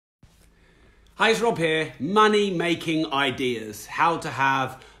Hi, it's Rob here. Money-making ideas. How to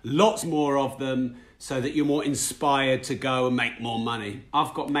have lots more of them so that you're more inspired to go and make more money.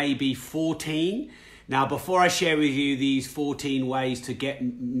 I've got maybe 14. Now, before I share with you these 14 ways to get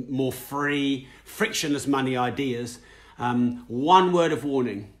more free, frictionless money ideas, one word of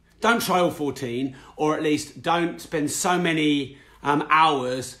warning. Don't try all 14, or at least don't spend so many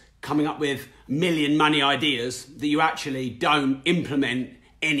hours coming up with a million money ideas that you actually don't implement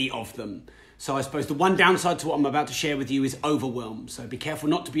any of them. So I suppose the one downside to what I'm about to share with you is overwhelm. So be careful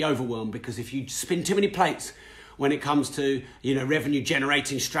not to be overwhelmed, because if you spin too many plates when it comes to, revenue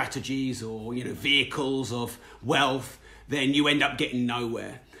generating strategies or, vehicles of wealth, then you end up getting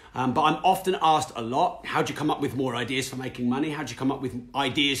nowhere. But I'm often asked a lot, how do you come up with more ideas for making money? How do you come up with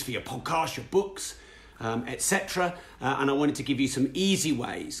ideas for your podcast, your books, etc. And I wanted to give you some easy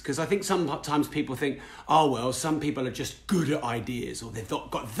ways, because I think sometimes people think, oh, well, some people are just good at ideas, or they've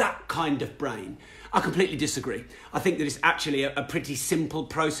got that kind of brain. I completely disagree. I think that it's actually a pretty simple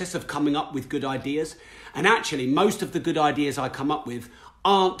process of coming up with good ideas. And actually, most of the good ideas I come up with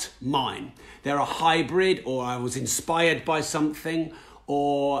aren't mine. They're a hybrid, or I was inspired by something,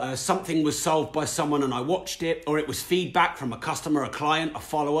 or something was solved by someone and I watched it, or it was feedback from a customer, a client, a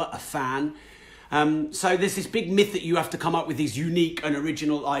follower, a fan. So there's this big myth that you have to come up with these unique and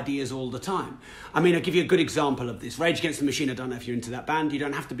original ideas all the time. I mean, I'll give you a good example of this. Rage Against the Machine, I don't know if you're into that band. You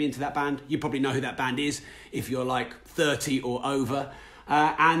don't have to be into that band. You probably know who that band is if you're like 30 or over.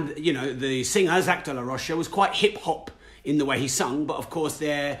 And the singer, Zach De La Rocha, was quite hip-hop in the way he sung, but of course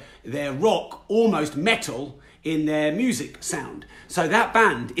they're rock, almost metal in their music sound. So that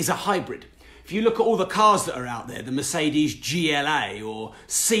band is a hybrid. If you look at all the cars that are out there, the Mercedes GLA or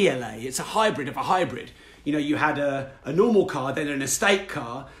CLA, it's a hybrid of a hybrid. You had a normal car, then an estate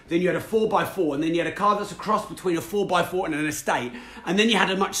car, then you had a 4x4, and then you had a car that's a cross between a 4x4 and an estate, and then you had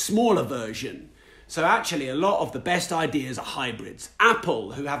a much smaller version. So actually, a lot of the best ideas are hybrids.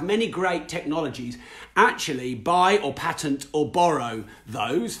 Apple, who have many great technologies, actually buy or patent or borrow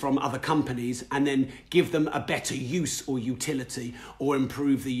those from other companies and then give them a better use or utility, or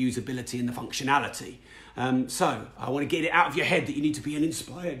improve the usability and the functionality. So I want to get it out of your head that you need to be an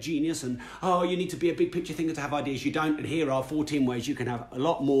inspired genius and, you need to be a big picture thinker to have ideas. You don't. And here are 14 ways you can have a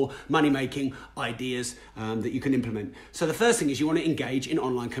lot more money-making ideas that you can implement. So the first thing is you want to engage in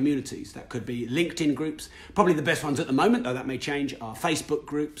online communities. That could be LinkedIn groups. Probably the best ones at the moment, though that may change, are Facebook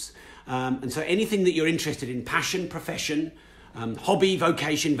groups. And so anything that you're interested in, passion, profession, hobby,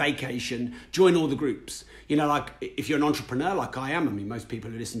 vocation, vacation, join all the groups. Like if you're an entrepreneur like I am, most people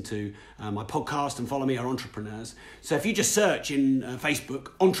who listen to my podcast and follow me are entrepreneurs. So if you just search in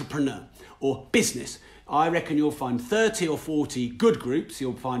Facebook, entrepreneur or business, I reckon you'll find 30 or 40 good groups.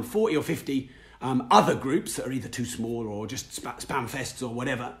 You'll find 40 or 50 other groups that are either too small or just spam fests or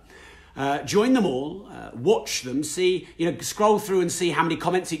whatever. Join them all, watch them, see, scroll through and see how many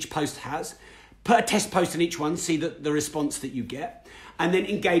comments each post has. Put a test post in each one, see the response that you get, and then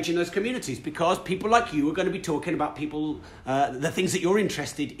engage in those communities, because people like you are going to be talking about the things that you're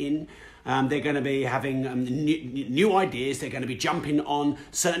interested in. They're going to be having new ideas. They're going to be jumping on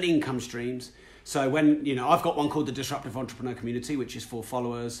certain income streams. So when, I've got one called the Disruptive Entrepreneur Community, which is for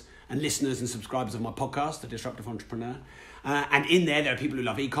followers and listeners and subscribers of my podcast, The Disruptive Entrepreneur. And in there are people who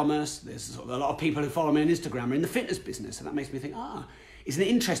love e-commerce. There's a lot of people who follow me on Instagram are in the fitness business. And that makes me think, isn't it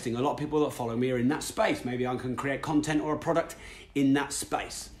interesting? A lot of people that follow me are in that space. Maybe I can create content or a product in that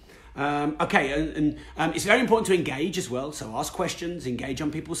space. It's very important to engage as well. So ask questions, engage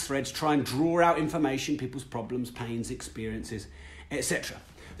on people's threads, try and draw out information, people's problems, pains, experiences, etc.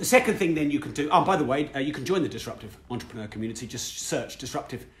 The second thing then you can do, by the way, you can join the Disruptive Entrepreneur Community. Just search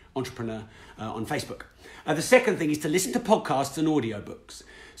Disruptive Entrepreneur on Facebook. The second thing is to listen to podcasts and audiobooks.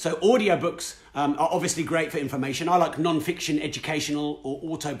 So audiobooks are obviously great for information. I like non-fiction, educational or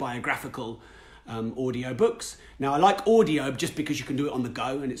autobiographical audiobooks. Now I like audio just because you can do it on the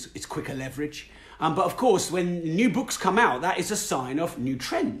go and it's quicker leverage. But of course, when new books come out, that is a sign of new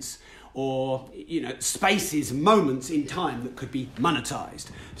trends, or spaces, moments in time that could be monetized.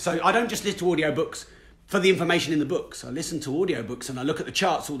 So I don't just listen to audiobooks for the information in the books. I listen to audiobooks and I look at the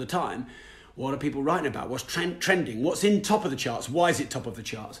charts all the time. What are people writing about? What's trending? What's in top of the charts? Why is it top of the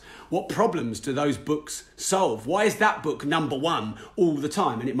charts? What problems do those books solve? Why is that book number one all the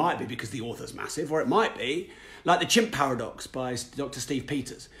time? And it might be because the author's massive, or it might be like The Chimp Paradox by Dr. Steve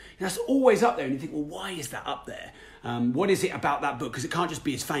Peters. That's always up there, and you think, well, why is that up there? What is it about that book? Because it can't just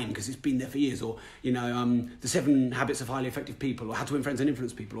be his fame, because it's been there for years. Or, The 7 Habits of Highly Effective People, or How to Win Friends and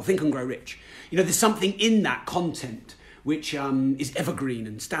Influence People, or Think and Grow Rich. There's something in that content which is evergreen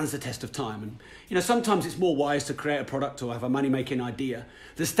and stands the test of time. And sometimes it's more wise to create a product or have a money-making idea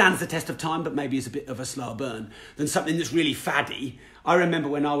that stands the test of time, but maybe is a bit of a slower burn than something that's really faddy. I remember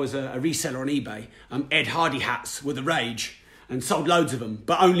when I was a reseller on eBay, Ed Hardy hats were the rage and sold loads of them,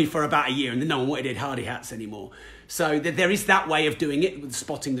 but only for about a year, and then no one wanted Ed Hardy hats anymore. So there is that way of doing it, with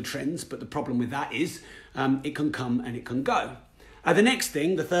spotting the trends, but the problem with that is it can come and it can go. The next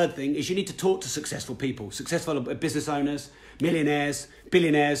thing, the third thing, is you need to talk to successful people, successful business owners, millionaires,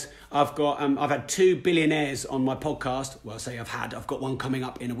 billionaires. I've had 2 billionaires on my podcast. Well, I've got one coming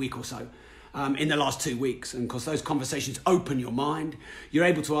up in a week or so, in the last 2 weeks. And because those conversations open your mind, you're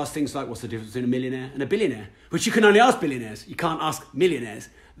able to ask things like, what's the difference between a millionaire and a billionaire? Which you can only ask billionaires. You can't ask millionaires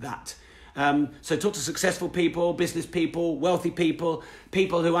that. So talk to successful people, business people, wealthy people,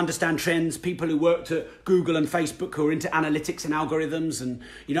 people who understand trends, people who worked at Google and Facebook, who are into analytics and algorithms and,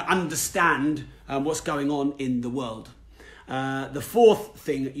 understand what's going on in the world. The fourth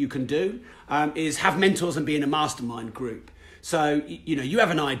thing that you can do is have mentors and be in a mastermind group. So, you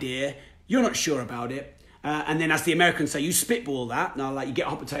have an idea, you're not sure about it. And then, as the Americans say, you spitball that. Now, you get a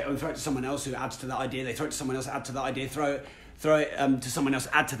hot potato and throw it to someone else who adds to that idea. They throw it to someone else, add to that idea, throw it to someone else,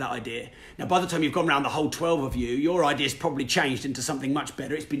 add to that idea. Now, by the time you've gone around the whole 12 of you, your idea's probably changed into something much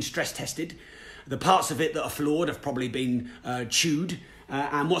better. It's been stress tested. The parts of it that are flawed have probably been chewed.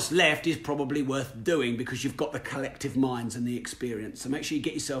 And what's left is probably worth doing because you've got the collective minds and the experience. So make sure you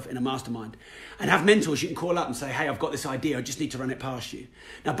get yourself in a mastermind and have mentors you can call up and say, hey, I've got this idea. I just need to run it past you.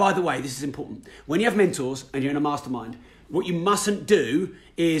 Now, by the way, this is important. When you have mentors and you're in a mastermind, what you mustn't do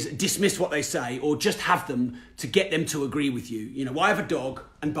is dismiss what they say or just have them to get them to agree with you. Why have a dog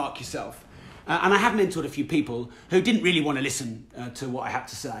and bark yourself? And I have mentored a few people who didn't really want to listen to what I had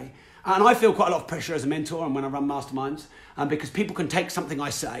to say. And I feel quite a lot of pressure as a mentor and when I run masterminds because people can take something I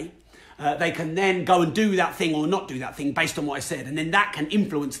say, they can then go and do that thing or not do that thing based on what I said, and then that can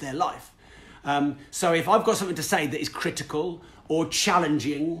influence their life. So if I've got something to say that is critical or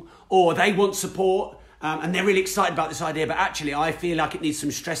challenging or they want support and they're really excited about this idea, but actually I feel like it needs some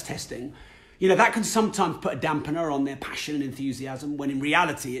stress testing, that can sometimes put a dampener on their passion and enthusiasm when in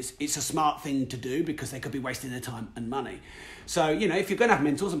reality it's a smart thing to do because they could be wasting their time and money. So, if you're going to have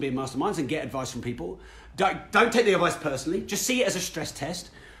mentors and be in masterminds and get advice from people, don't take the advice personally. Just see it as a stress test.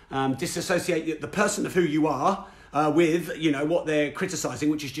 Disassociate the person of who you are with, what they're criticising,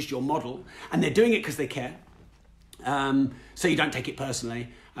 which is just your model. And they're doing it because they care. So you don't take it personally.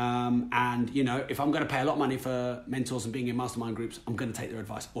 And, if I'm going to pay a lot of money for mentors and being in mastermind groups, I'm going to take their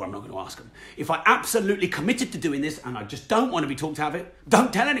advice or I'm not going to ask them. If I absolutely committed to doing this and I just don't want to be talked out of it,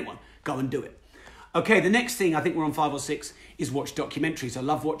 don't tell anyone. Go and do it. Okay, the next thing, I think we're on 5 or 6, is watch documentaries. I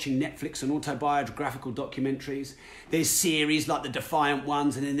love watching Netflix and autobiographical documentaries. There's series like the Defiant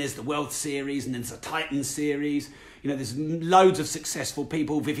ones, and then there's the Wealth series, and then there's the Titans series. There's loads of successful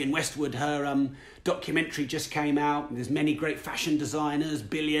people. Vivienne Westwood, her documentary just came out. There's many great fashion designers,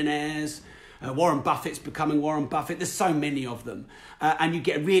 billionaires. Warren Buffett's becoming Warren Buffett. There's so many of them. And you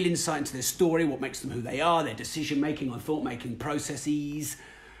get a real insight into their story, what makes them who they are, their decision-making or thought-making processes.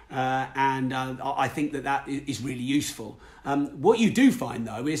 I think that is really useful. What you do find,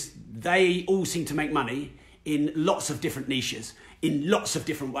 though, is they all seem to make money in lots of different niches, in lots of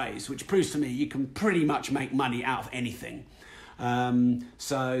different ways, which proves to me you can pretty much make money out of anything.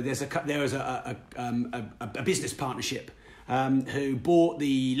 So there is a business partnership who bought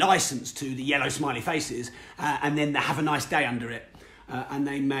the license to the yellow smiley faces and then they have a nice day under it. And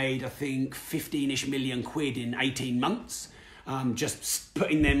they made, I think, 15-ish million quid in 18 months. Just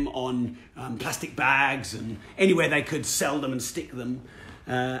putting them on plastic bags and anywhere they could sell them and stick them.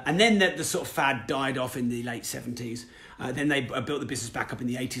 And then the sort of fad died off in the late 70s. Then they built the business back up in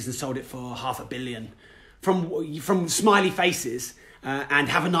the 80s and sold it for $500 million. From smiley faces and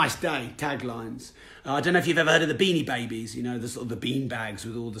have a nice day taglines. I don't know if you've ever heard of the Beanie Babies, the sort of the bean bags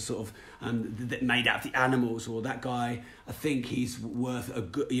with all the sort of that made out of the animals. Or that guy, I think he's worth a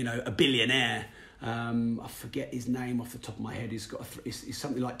billionaire. I forget his name off the top of my head. He's got it's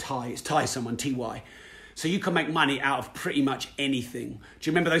something like Ty. It's Ty someone, T-Y. So you can make money out of pretty much anything. Do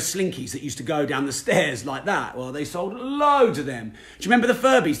you remember those Slinkies that used to go down the stairs like that? Well, they sold loads of them. Do you remember the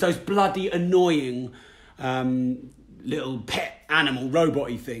Furbies? Those bloody annoying little pet animal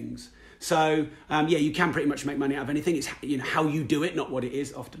robot-y things. So, you can pretty much make money out of anything. It's how you do it, not what it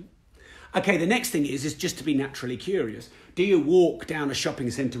is often. Okay, the next thing is just to be naturally curious. Do you walk down a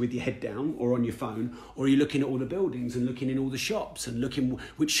shopping centre with your head down or on your phone, or are you looking at all the buildings and looking in all the shops and looking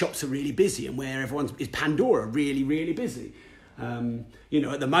which shops are really busy and where is Pandora really, really busy? You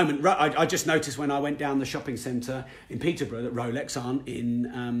know, at the moment, I just noticed when I went down the shopping centre in Peterborough that Rolex aren't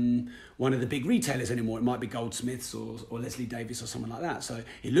in one of the big retailers anymore. It might be Goldsmiths or Leslie Davis or someone like that. So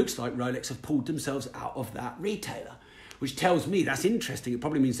it looks like Rolex have pulled themselves out of that retailer, which tells me that's interesting. It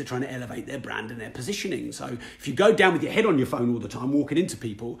probably means they're trying to elevate their brand and their positioning. So if you go down with your head on your phone all the time, walking into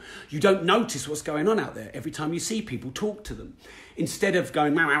people, you don't notice what's going on out there. Every time you see people, talk to them. Instead of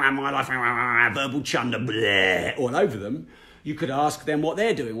going, my life, verbal chunder, bleh, all over them, you could ask them what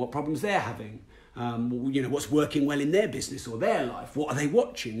they're doing, what problems they're having, you know, what's working well in their business or their life, what are they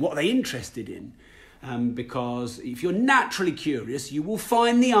watching, what are they interested in? Because if you're naturally curious, you will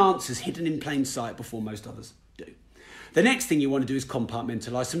find the answers hidden in plain sight before most others do. The next thing you want to do is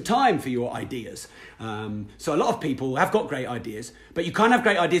compartmentalise some time for your ideas. So a lot of people have got great ideas, but you can't have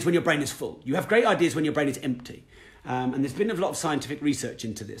great ideas when your brain is full. You have great ideas when your brain is empty. And there's been a lot of scientific research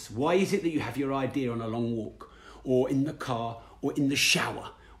into this. Why is it that you have your idea on a long walk, or in the car, or in the shower?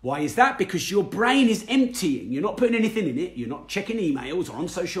 Why is that? Because your brain is emptying. You're not putting anything in it. You're not checking emails or on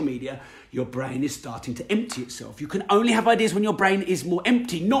social media. Your brain is starting to empty itself. You can only have ideas when your brain is more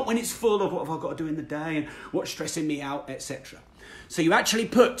empty, not when it's full of what have I got to do in the day and what's stressing me out, etc. So you actually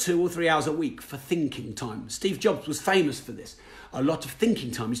put 2 or 3 hours a week for thinking time. Steve Jobs was famous for this. A lot of thinking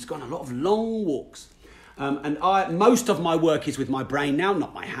time. He used to go on a lot of long walks. Most of my work is with my brain now,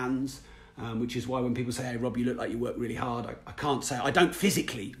 not my hands. Which is why when people say, hey, Rob, you look like you work really hard, I can't say, I don't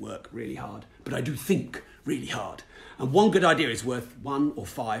physically work really hard, but I do think really hard. And one good idea is worth 1 or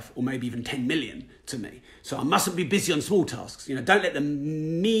 5 or maybe even 10 million to me. So I mustn't be busy on small tasks. You know, don't let the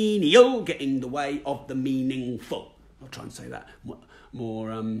menial get in the way of the meaningful. I'll try and say that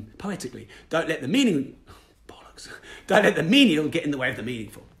more poetically. Don't let the menial get in the way of the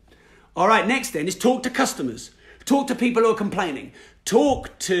meaningful. All right, next then is talk to customers. Talk to people who are complaining.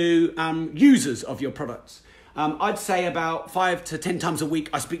 Talk to users of your products. I'd say about 5 to 10 times a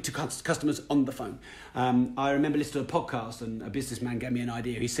week I speak to customers on the phone. I remember listening to a podcast and a businessman gave me an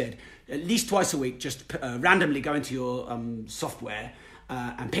idea. He said, at least twice a week, just randomly go into your software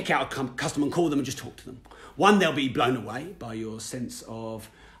and pick out a customer and call them and just talk to them. One, they'll be blown away by your sense of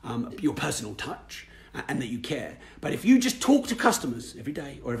your personal touch and that you care. But if you just talk to customers every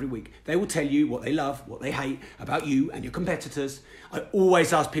day or every week, they will tell you what they love, what they hate about you and your competitors. I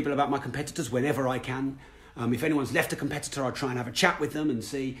always ask people about my competitors whenever I can. If anyone's left a competitor, I'll try and have a chat with them and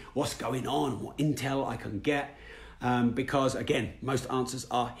see what's going on and what intel I can get. Because again, most answers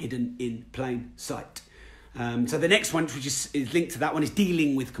are hidden in plain sight. So the next one, which is linked to that one, is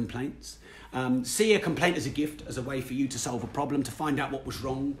dealing with complaints. See a complaint as a gift, as a way for you to solve a problem, to find out what was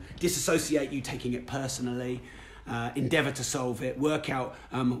wrong, disassociate you taking it personally, endeavour to solve it, work out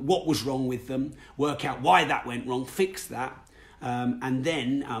what was wrong with them, work out why that went wrong, fix that, and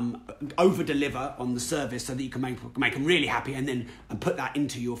then over-deliver on the service so that you can make them really happy, and then put that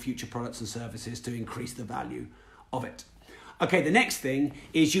into your future products and services to increase the value of it. Okay, the next thing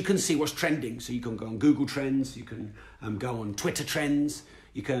is you can see what's trending. So you can go on Google Trends, you can go on Twitter Trends,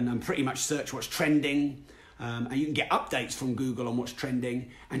 you can pretty much search what's trending, and you can get updates from Google on what's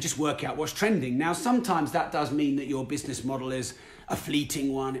trending and just work out what's trending. Now, sometimes that does mean that your business model is a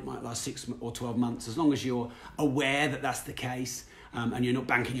fleeting one. It might last 6 or 12 months, as long as you're aware that that's the case and you're not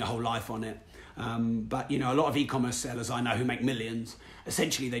banking your whole life on it. But, you know, a lot of e-commerce sellers I know who make millions,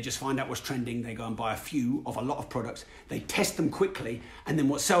 essentially they just find out what's trending, they go and buy a few of a lot of products, they test them quickly, and then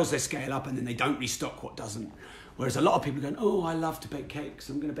what sells they scale up, and then they don't restock what doesn't. Whereas a lot of people are going, oh, I love to bake cakes,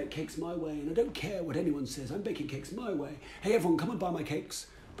 I'm going to bake cakes my way, and I don't care what anyone says, I'm baking cakes my way. Hey, everyone, come and buy my cakes.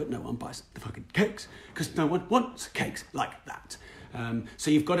 But no one buys the fucking cakes, because no one wants cakes like that.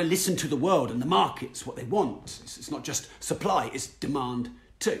 So you've got to listen to the world and the markets, what they want. It's not just supply, it's demand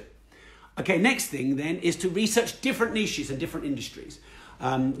too. Okay, next thing then is to research different niches and different industries.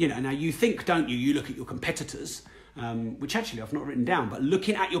 You know, now you think, don't you, you look at your competitors, which actually I've not written down, but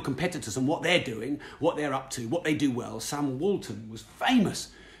looking at your competitors and what they're doing, what they're up to, what they do well. Sam Walton was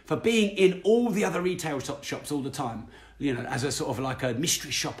famous for being in all the other retail shops all the time, you know, as a sort of like a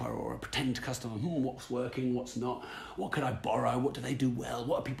mystery shopper or a pretend customer. What's working, what's not? What could I borrow? What do they do well?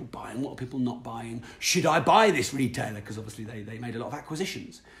 What are people buying? What are people not buying? Should I buy this retailer? Because obviously they made a lot of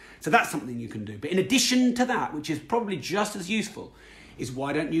acquisitions. So that's something you can do. But in addition to that, which is probably just as useful, is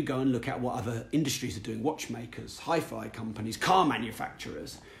why don't you go and look at what other industries are doing? Watchmakers, hi-fi companies, car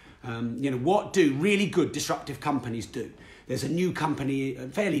manufacturers. You know, what do really good disruptive companies do? There's a new company, a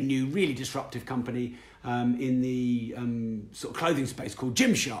fairly new, really disruptive company in the sort of clothing space called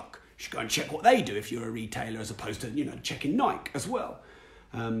Gymshark. You should go and check what they do if you're a retailer, as opposed to, you know, checking Nike as well.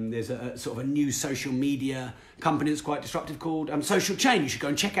 There's a sort of a new social media company that's quite disruptive called Social Chain. You should go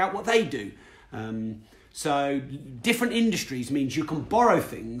and check out what they do. So different industries means you can borrow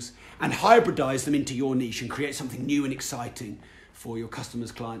things and hybridize them into your niche and create something new and exciting for your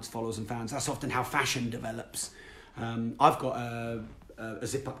customers, clients, followers and fans. That's often how fashion develops. I've got a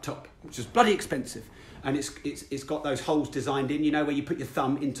zip-up top, which is bloody expensive. And it's got those holes designed in, you know, where you put your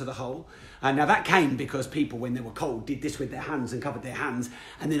thumb into the hole. And now that came because people, when they were cold, did this with their hands and covered their hands.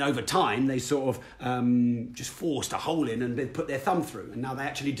 And then over time, they sort of just forced a hole in and they put their thumb through. And now they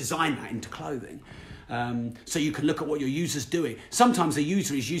actually design that into clothing. So you can look at what your user's doing. Sometimes the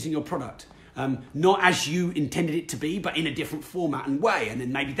user is using your product, not as you intended it to be, but in a different format and way. And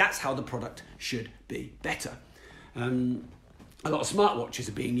then maybe that's how the product should be better. A lot of smartwatches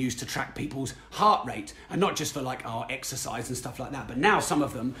are being used to track people's heart rate, and not just for like exercise and stuff like that, but now some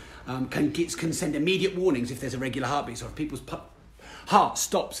of them can send immediate warnings if there's a regular heartbeat. So if people's heart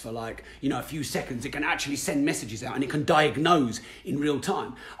stops for like, you know, a few seconds, it can actually send messages out and it can diagnose in real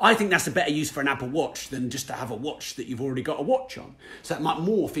time. I think that's a better use for an Apple Watch than just to have a watch that you've already got a watch on. So that might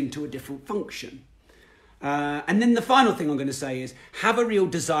morph into a different function. And then the final thing I'm going to say is have a real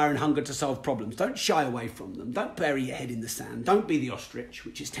desire and hunger to solve problems. Don't shy away from them. Don't bury your head in the sand. Don't be the ostrich,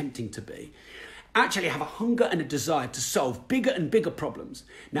 which is tempting to be. Actually have a hunger and a desire to solve bigger and bigger problems.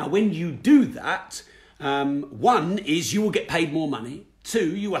 Now, when you do that, one is you will get paid more money.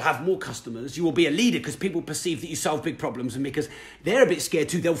 Two, you will have more customers. You will be a leader because people perceive that you solve big problems, and because they're a bit scared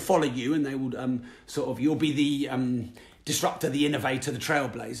too, they'll follow you and they will you'll be the disruptor, the innovator, the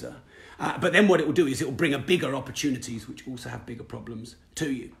trailblazer. But then what it will do is it will bring a bigger opportunities, which also have bigger problems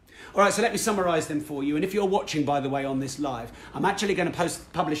to you. All right, so let me summarize them for you. And if you're watching, by the way, on this live, I'm actually going to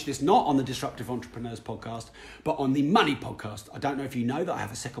publish this not on the Disruptive Entrepreneurs podcast, but on the Money podcast. I don't know if you know that I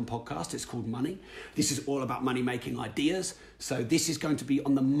have a second podcast. It's called Money. This is all about money-making ideas. So this is going to be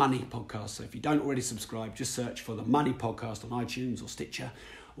on the Money podcast. So if you don't already subscribe, just search for the Money podcast on iTunes or Stitcher,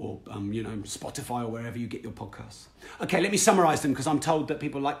 or Spotify, or wherever you get your podcasts. Okay, let me summarize them because I'm told that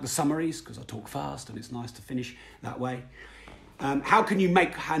people like the summaries because I talk fast and it's nice to finish that way. How can you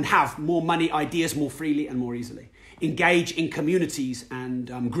make and have more money ideas more freely and more easily? Engage in communities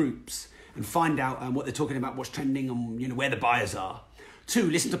and groups and find out what they're talking about, what's trending and where the buyers are. Two,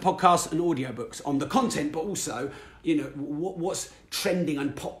 listen to podcasts and audiobooks on the content, but also what's trending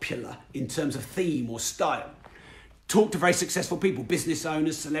and popular in terms of theme or style. Talk to very successful people, business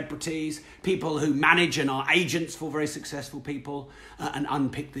owners, celebrities, people who manage and are agents for very successful people, and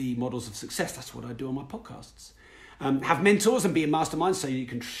unpick the models of success. That's what I do on my podcasts. Have mentors and be in masterminds so you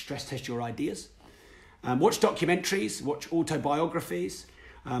can stress test your ideas. Watch documentaries, watch autobiographies.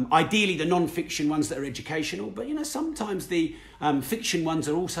 Ideally the non-fiction ones that are educational, but sometimes the fiction ones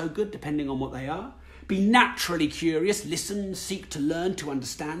are also good depending on what they are. Be naturally curious, listen, seek to learn, to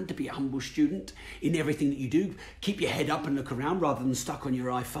understand, to be a humble student in everything that you do. Keep your head up and look around rather than stuck on your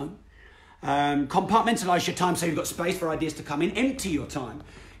iPhone. Compartmentalize your time so you've got space for ideas to come in. Empty your time.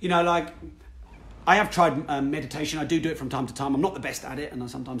 I have tried meditation. I do it from time to time. I'm not the best at it, and I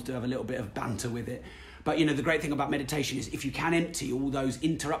sometimes do have a little bit of banter with it. But the great thing about meditation is if you can empty all those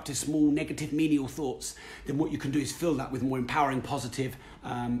interruptive, small, negative, menial thoughts, then what you can do is fill that with more empowering, positive,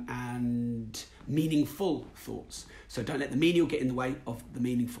 and meaningful thoughts. So don't let the menial get in the way of the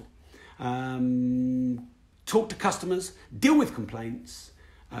meaningful. Talk to customers, deal with complaints,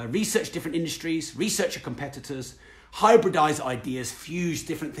 research different industries, research your competitors, hybridize ideas, fuse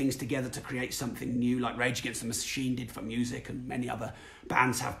different things together to create something new, like Rage Against the Machine did for music and many other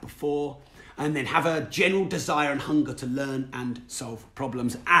bands have before. And then have a general desire and hunger to learn and solve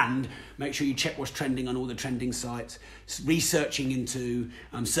problems, and make sure you check what's trending on all the trending sites, researching into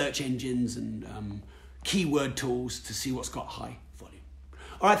search engines and keyword tools to see what's got high volume.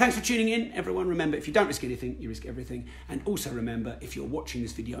 All right, thanks for tuning in, everyone. Remember, if you don't risk anything, you risk everything. And also remember, if you're watching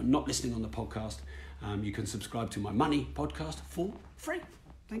this video and not listening on the podcast, you can subscribe to my Money podcast for free.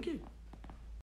 Thank you.